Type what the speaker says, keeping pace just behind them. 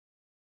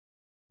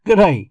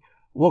G'day,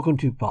 welcome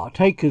to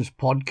Partakers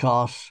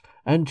Podcasts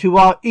and to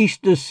our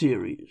Easter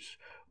series,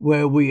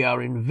 where we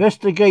are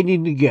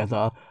investigating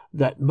together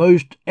that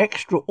most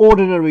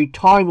extraordinary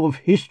time of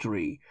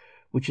history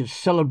which is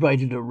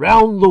celebrated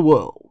around the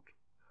world,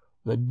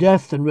 the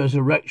death and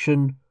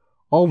resurrection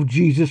of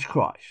Jesus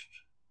Christ.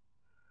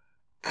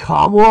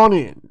 Come on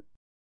in.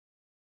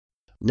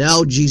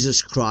 Now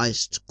Jesus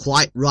Christ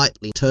quite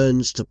rightly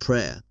turns to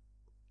prayer,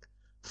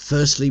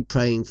 firstly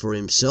praying for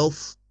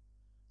himself,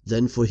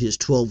 then for his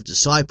 12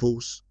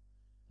 disciples,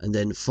 and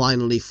then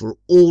finally for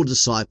all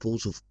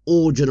disciples of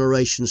all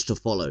generations to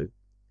follow,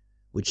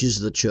 which is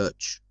the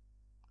church.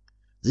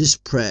 This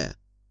prayer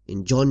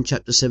in John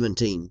chapter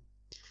 17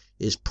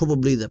 is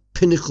probably the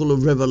pinnacle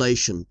of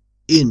revelation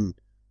in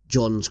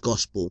John's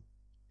Gospel.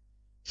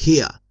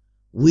 Here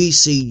we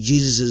see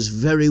Jesus'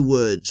 very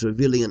words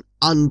revealing an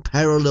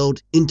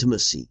unparalleled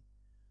intimacy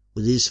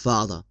with his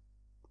Father.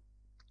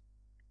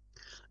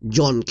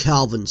 John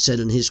Calvin said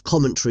in his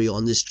commentary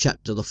on this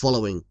chapter the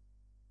following: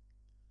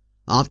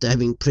 after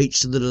having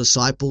preached to the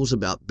disciples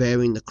about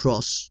bearing the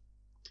cross,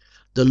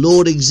 the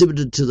Lord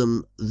exhibited to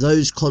them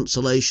those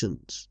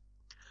consolations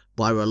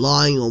by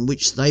relying on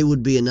which they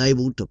would be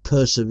enabled to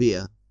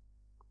persevere.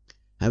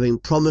 Having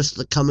promised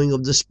the coming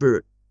of the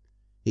Spirit,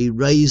 he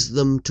raised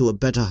them to a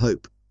better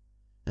hope,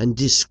 and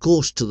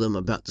discoursed to them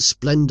about the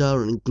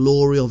splendour and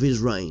glory of his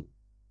reign.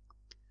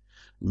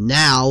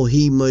 Now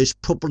he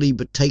most properly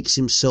betakes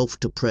himself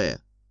to prayer,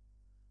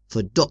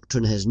 for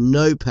doctrine has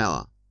no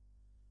power,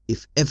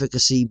 if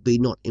efficacy be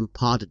not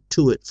imparted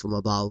to it from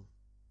above.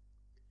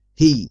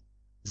 He,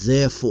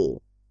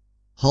 therefore,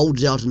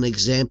 holds out an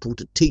example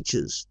to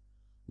teachers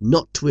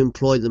not to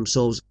employ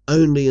themselves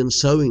only in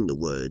sowing the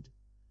word,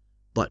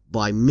 but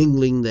by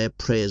mingling their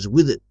prayers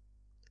with it,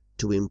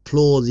 to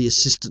implore the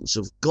assistance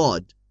of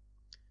God,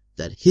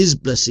 that his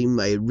blessing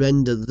may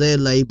render their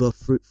labour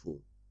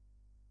fruitful.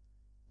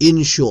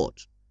 In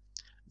short,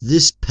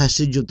 this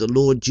passage of the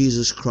Lord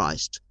Jesus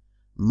Christ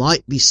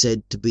might be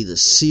said to be the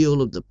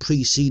seal of the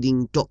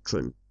preceding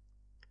doctrine,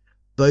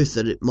 both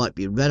that it might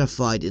be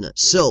ratified in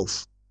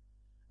itself,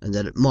 and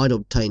that it might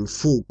obtain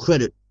full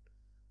credit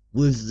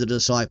with the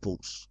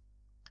disciples.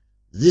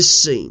 This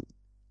scene,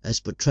 as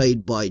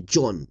portrayed by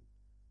John,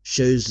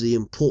 shows the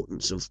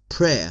importance of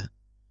prayer,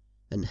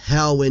 and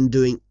how when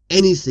doing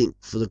anything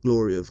for the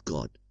glory of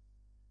God,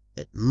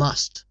 it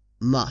must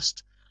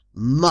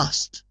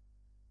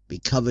be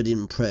covered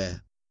in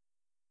prayer.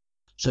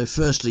 So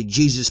firstly,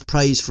 Jesus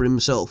prays for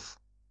himself,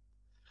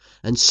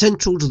 and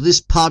central to this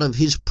part of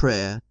his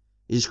prayer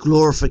is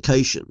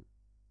glorification.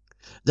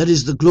 That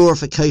is, the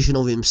glorification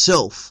of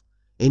himself,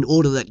 in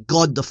order that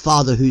God the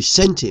Father who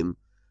sent him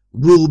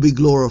will be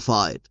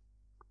glorified.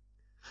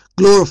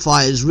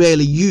 Glorify is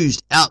rarely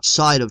used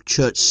outside of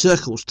church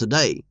circles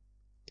today,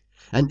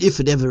 and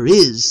if it ever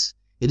is,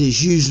 it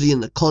is usually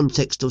in the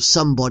context of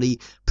somebody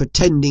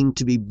pretending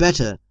to be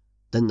better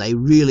than they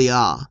really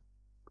are.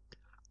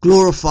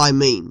 Glorify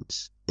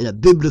means, in a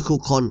biblical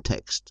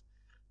context,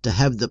 to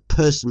have the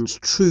person's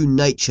true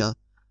nature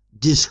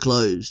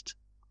disclosed.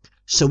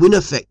 So in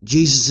effect,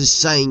 Jesus is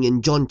saying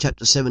in John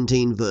chapter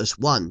 17 verse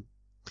 1,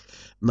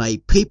 may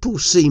people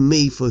see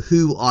me for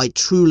who I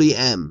truly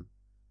am,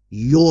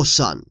 your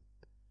Son,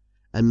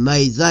 and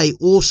may they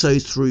also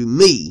through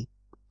me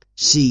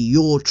see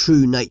your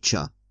true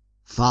nature,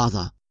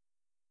 Father.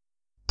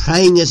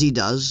 Praying as he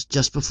does,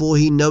 just before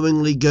he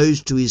knowingly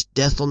goes to his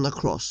death on the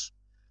cross,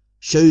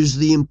 shows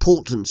the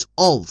importance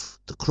of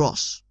the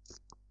cross.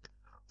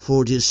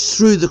 For it is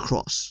through the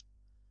cross,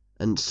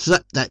 and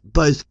that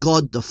both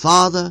God the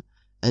Father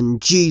and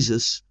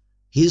Jesus,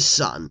 his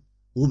Son,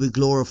 will be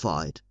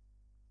glorified.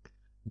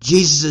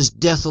 Jesus'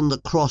 death on the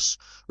cross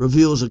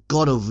reveals a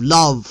God of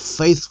love,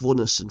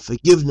 faithfulness, and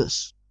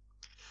forgiveness.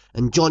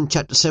 And John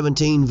chapter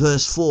 17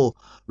 verse 4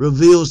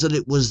 reveals that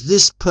it was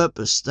this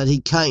purpose that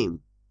he came,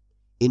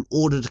 in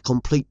order to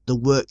complete the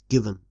work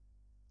given.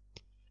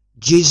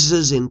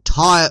 Jesus'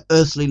 entire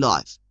earthly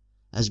life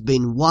has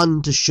been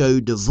one to show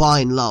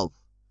divine love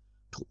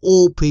to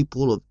all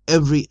people of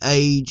every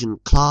age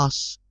and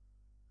class.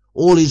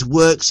 All his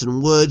works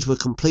and words were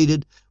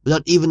completed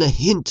without even a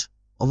hint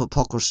of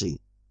hypocrisy.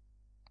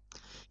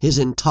 His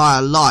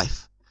entire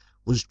life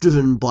was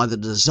driven by the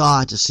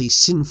desire to see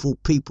sinful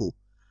people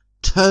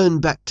turn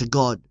back to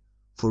God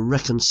for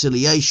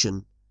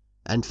reconciliation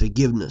and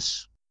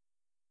forgiveness.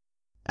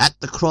 At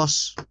the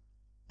cross,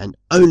 and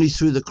only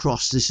through the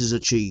cross, this is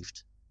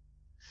achieved.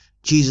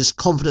 Jesus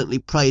confidently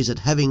prays that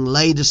having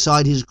laid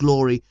aside his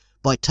glory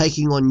by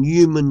taking on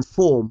human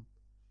form,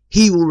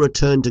 he will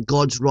return to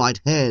God's right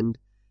hand,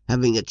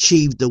 having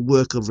achieved the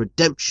work of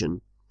redemption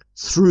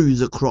through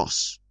the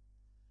cross.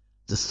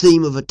 The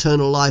theme of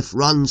eternal life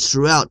runs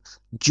throughout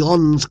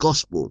John's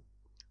Gospel,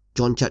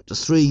 John chapter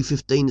 3,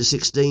 15 to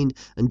 16,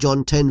 and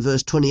John 10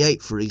 verse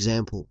 28, for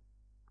example.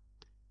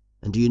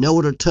 And do you know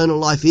what eternal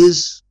life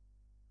is?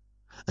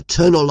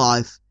 Eternal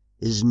life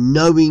is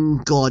knowing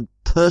God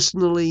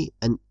personally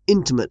and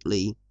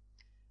intimately,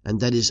 and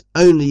that is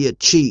only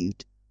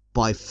achieved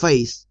by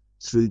faith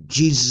through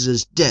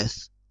Jesus'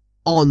 death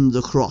on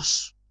the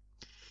cross.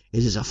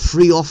 It is a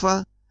free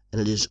offer,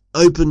 and it is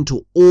open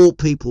to all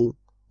people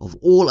of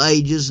all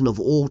ages and of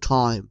all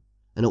time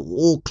and of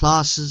all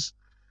classes.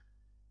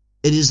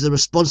 It is the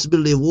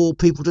responsibility of all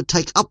people to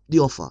take up the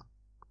offer.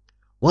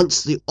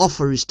 Once the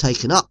offer is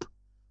taken up,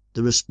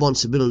 the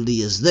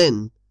responsibility is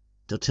then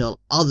to tell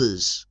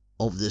others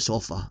of this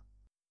offer.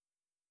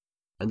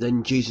 And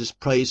then Jesus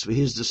prays for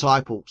his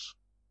disciples.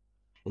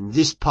 In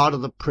this part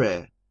of the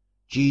prayer,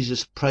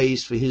 Jesus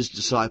prays for his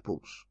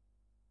disciples.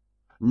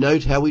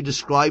 Note how he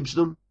describes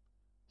them.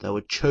 They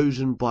were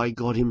chosen by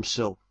God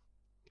himself,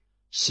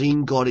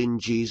 seen God in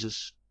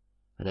Jesus,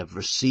 and have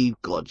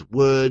received God's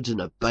words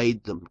and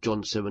obeyed them.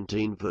 John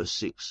 17 verse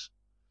 6.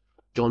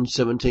 John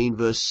 17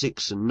 verse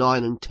 6 and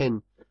 9 and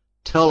 10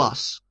 tell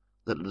us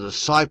that the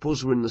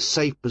disciples were in the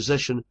safe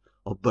possession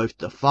of both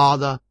the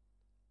Father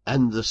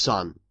and the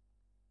Son.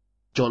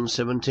 John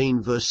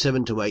 17 verse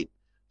 7 to 8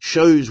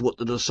 shows what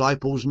the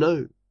disciples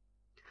know.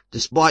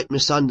 Despite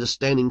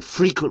misunderstanding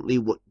frequently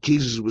what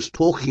Jesus was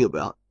talking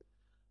about,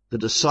 the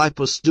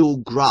disciples still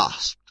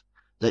grasped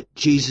that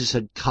Jesus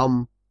had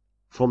come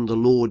from the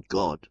Lord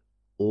God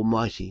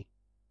Almighty.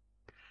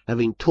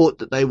 Having taught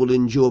that they will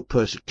endure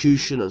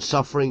persecution and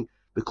suffering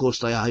because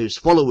they are his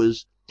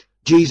followers,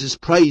 Jesus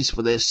prays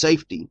for their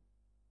safety.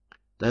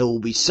 They will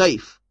be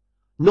safe,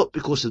 not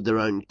because of their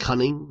own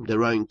cunning,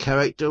 their own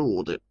character,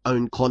 or their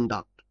own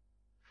conduct.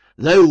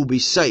 They will be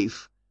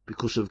safe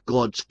because of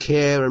God's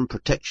care and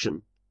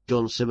protection.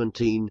 John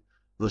 17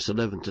 verse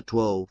 11 to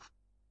 12.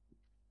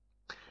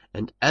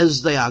 And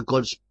as they are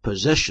God's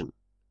possession,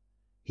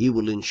 he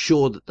will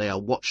ensure that they are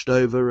watched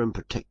over and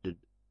protected.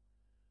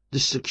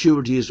 This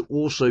security is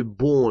also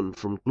born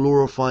from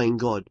glorifying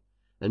God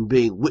and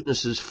being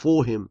witnesses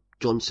for him.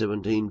 John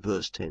 17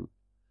 verse 10.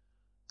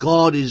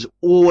 God is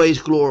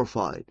always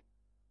glorified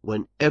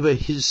whenever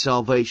his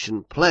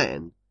salvation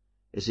plan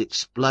is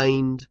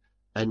explained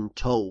and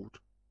told.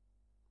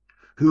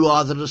 Who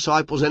are the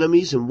disciples'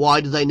 enemies, and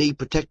why do they need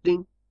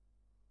protecting?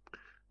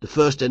 The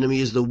first enemy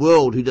is the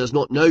world, who does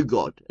not know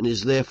God and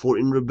is therefore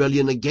in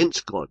rebellion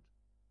against God.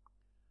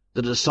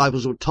 The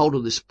disciples were told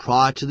of this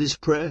prior to this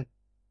prayer.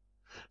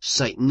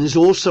 Satan is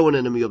also an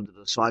enemy of the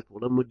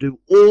disciple and would do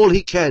all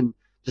he can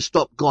to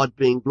stop God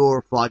being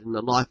glorified in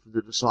the life of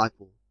the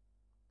disciple.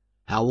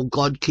 How will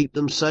God keep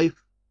them safe?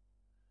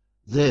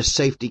 Their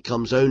safety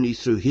comes only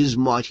through his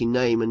mighty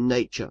name and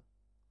nature.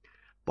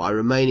 By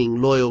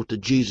remaining loyal to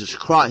Jesus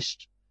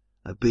Christ,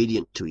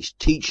 obedient to his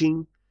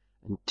teaching,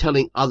 and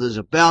telling others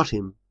about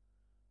him,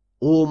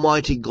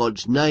 Almighty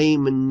God's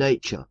name and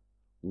nature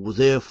will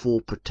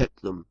therefore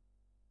protect them.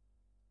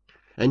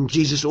 And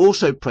Jesus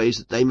also prays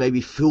that they may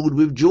be filled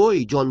with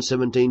joy, John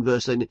 17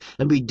 verse 18,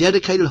 and be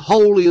dedicated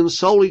wholly and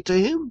solely to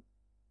him.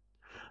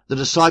 The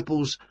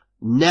disciples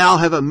now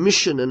have a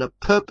mission and a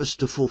purpose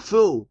to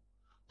fulfill,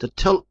 to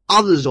tell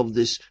others of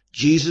this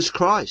Jesus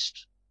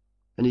Christ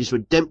and his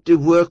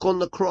redemptive work on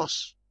the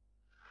cross.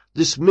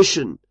 This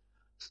mission,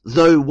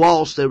 though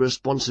whilst their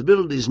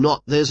responsibility is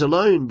not theirs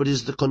alone, but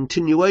is the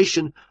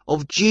continuation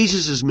of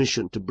Jesus'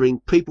 mission to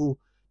bring people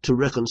to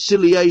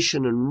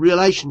reconciliation and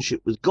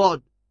relationship with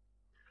God.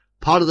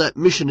 Part of that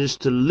mission is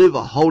to live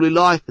a holy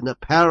life in the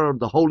power of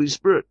the Holy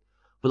Spirit,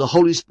 for the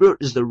Holy Spirit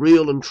is the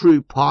real and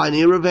true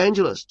pioneer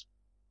evangelist.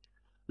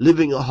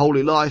 Living a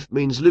holy life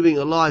means living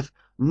a life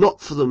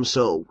not for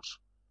themselves,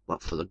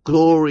 but for the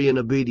glory and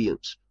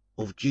obedience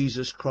of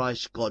Jesus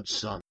Christ, God's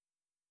Son.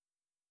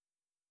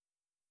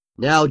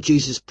 Now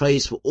Jesus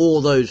prays for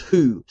all those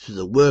who, through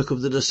the work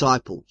of the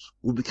disciples,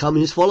 will become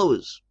his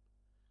followers.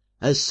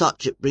 As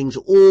such, it brings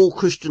all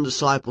Christian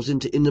disciples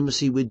into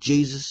intimacy with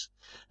Jesus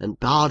and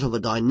part of a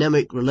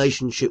dynamic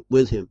relationship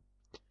with him.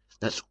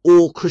 That's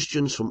all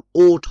Christians from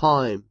all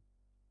time.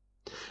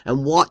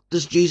 And what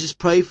does Jesus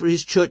pray for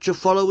his church of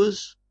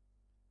followers?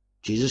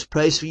 Jesus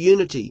prays for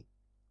unity.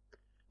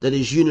 That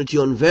is unity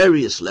on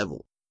various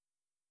levels.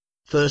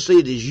 Firstly,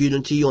 it is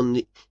unity on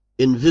the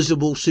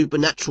invisible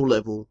supernatural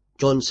level.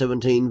 John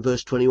 17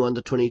 verse 21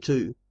 to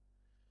 22.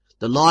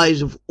 The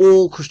lives of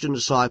all Christian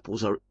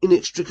disciples are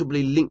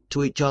inextricably linked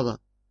to each other,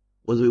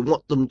 whether we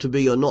want them to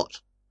be or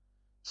not,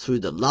 through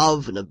the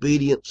love and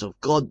obedience of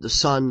God the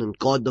Son and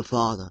God the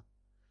Father.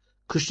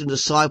 Christian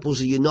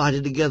disciples are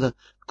united together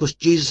because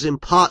Jesus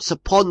imparts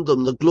upon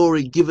them the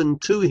glory given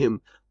to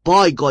him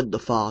by God the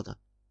Father.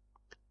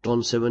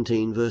 John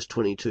 17 verse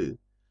 22.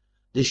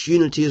 This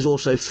unity is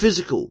also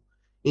physical,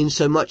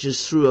 insomuch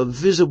as through a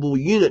visible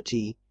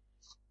unity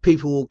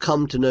people will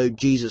come to know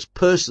Jesus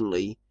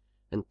personally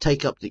and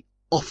take up the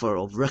offer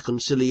of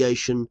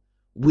reconciliation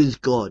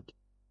with God.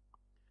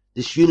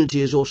 This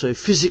unity is also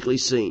physically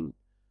seen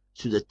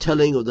through the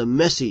telling of the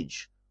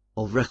message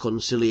of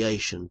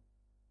reconciliation.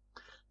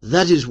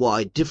 That is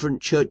why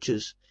different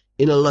churches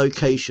in a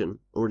location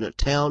or in a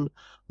town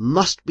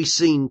must be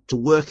seen to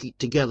work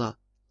together,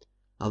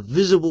 a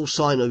visible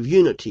sign of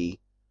unity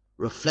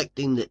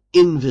reflecting the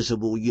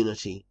invisible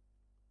unity.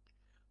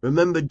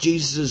 Remember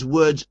Jesus'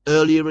 words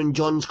earlier in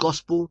John's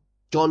Gospel,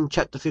 John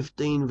chapter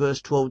 15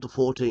 verse 12 to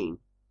 14.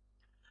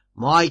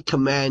 My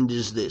command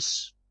is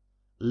this: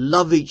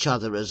 love each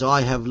other as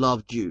I have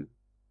loved you.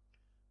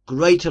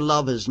 Greater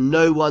love has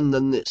no one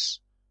than this,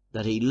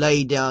 that he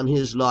lay down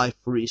his life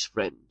for his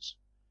friends.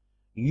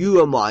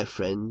 You are my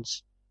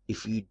friends,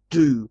 if you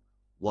do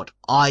what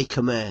I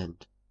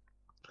command.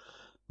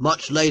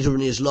 Much later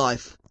in his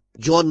life,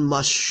 John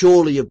must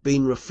surely have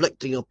been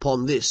reflecting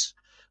upon this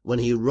when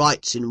he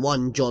writes in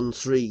 1 John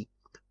 3,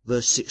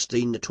 verse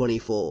 16 to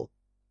 24.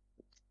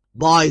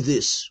 By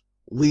this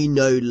we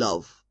know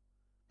love,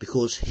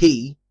 because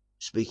he,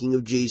 speaking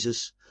of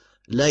Jesus,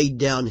 laid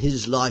down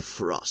his life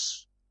for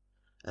us,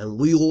 and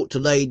we ought to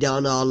lay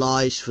down our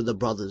lives for the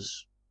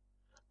brothers.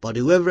 But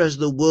whoever has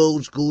the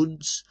world's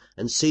goods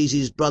and sees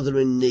his brother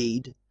in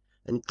need,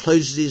 and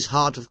closes his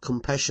heart of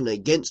compassion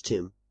against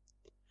him,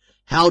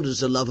 how does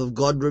the love of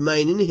God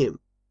remain in him?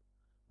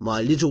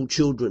 My little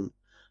children,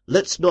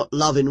 let's not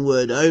love in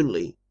word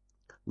only,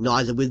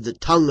 neither with the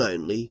tongue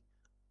only,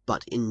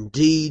 but in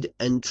deed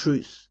and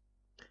truth.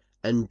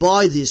 And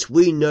by this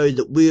we know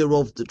that we are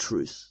of the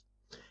truth,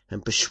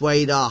 and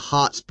persuade our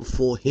hearts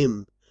before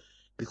him,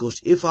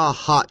 because if our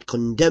heart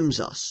condemns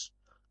us,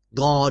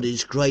 God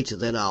is greater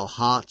than our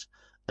heart,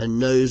 and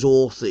knows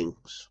all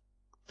things.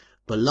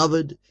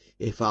 Beloved,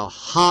 if our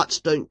hearts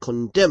don't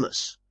condemn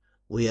us,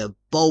 we have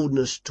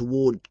boldness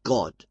toward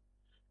God,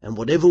 and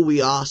whatever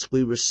we ask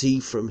we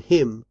receive from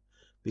him,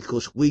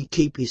 because we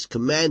keep his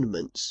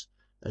commandments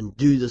and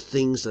do the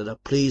things that are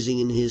pleasing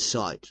in his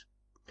sight.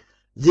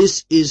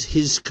 This is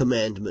his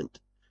commandment,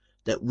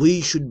 that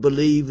we should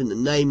believe in the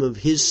name of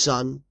his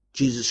Son,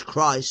 Jesus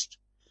Christ,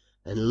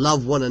 and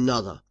love one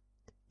another,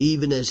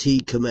 even as he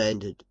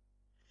commanded.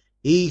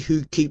 He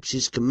who keeps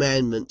his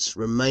commandments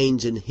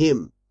remains in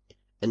him,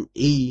 and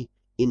he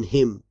in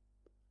him.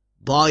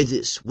 By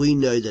this we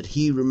know that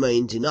he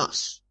remains in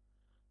us,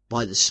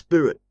 by the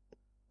Spirit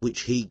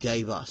which he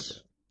gave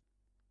us.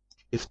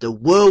 If the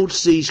world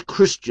sees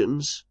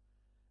Christians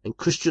and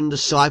Christian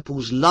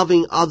disciples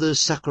loving others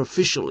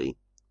sacrificially,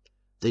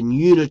 then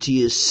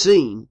unity is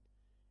seen,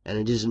 and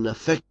it is an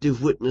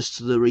effective witness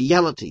to the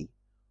reality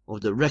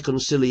of the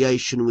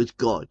reconciliation with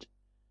God,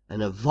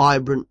 and a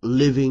vibrant,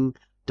 living,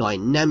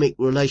 dynamic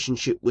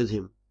relationship with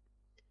him.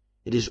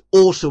 It is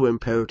also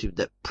imperative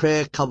that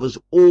prayer covers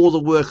all the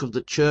work of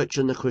the church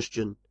and the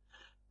Christian.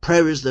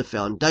 Prayer is the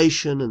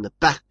foundation and the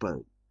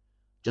backbone,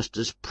 just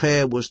as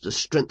prayer was the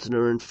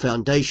strengthener and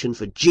foundation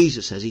for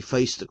Jesus as he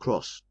faced the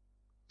cross.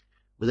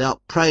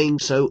 Without praying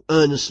so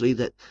earnestly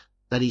that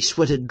he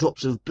sweated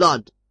drops of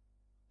blood,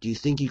 do you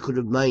think he could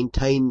have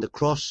maintained the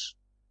cross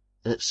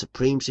and its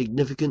supreme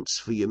significance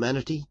for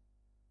humanity?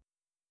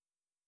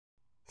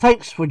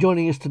 Thanks for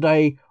joining us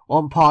today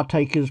on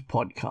Partakers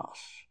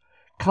Podcasts.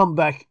 Come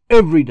back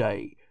every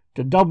day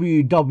to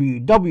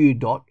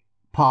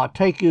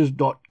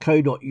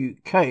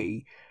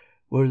www.partakers.co.uk,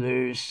 where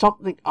there is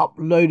something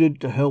uploaded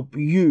to help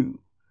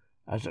you,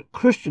 as a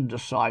Christian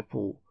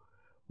disciple,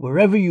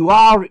 wherever you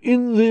are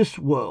in this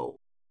world.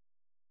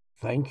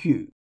 Thank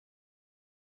you.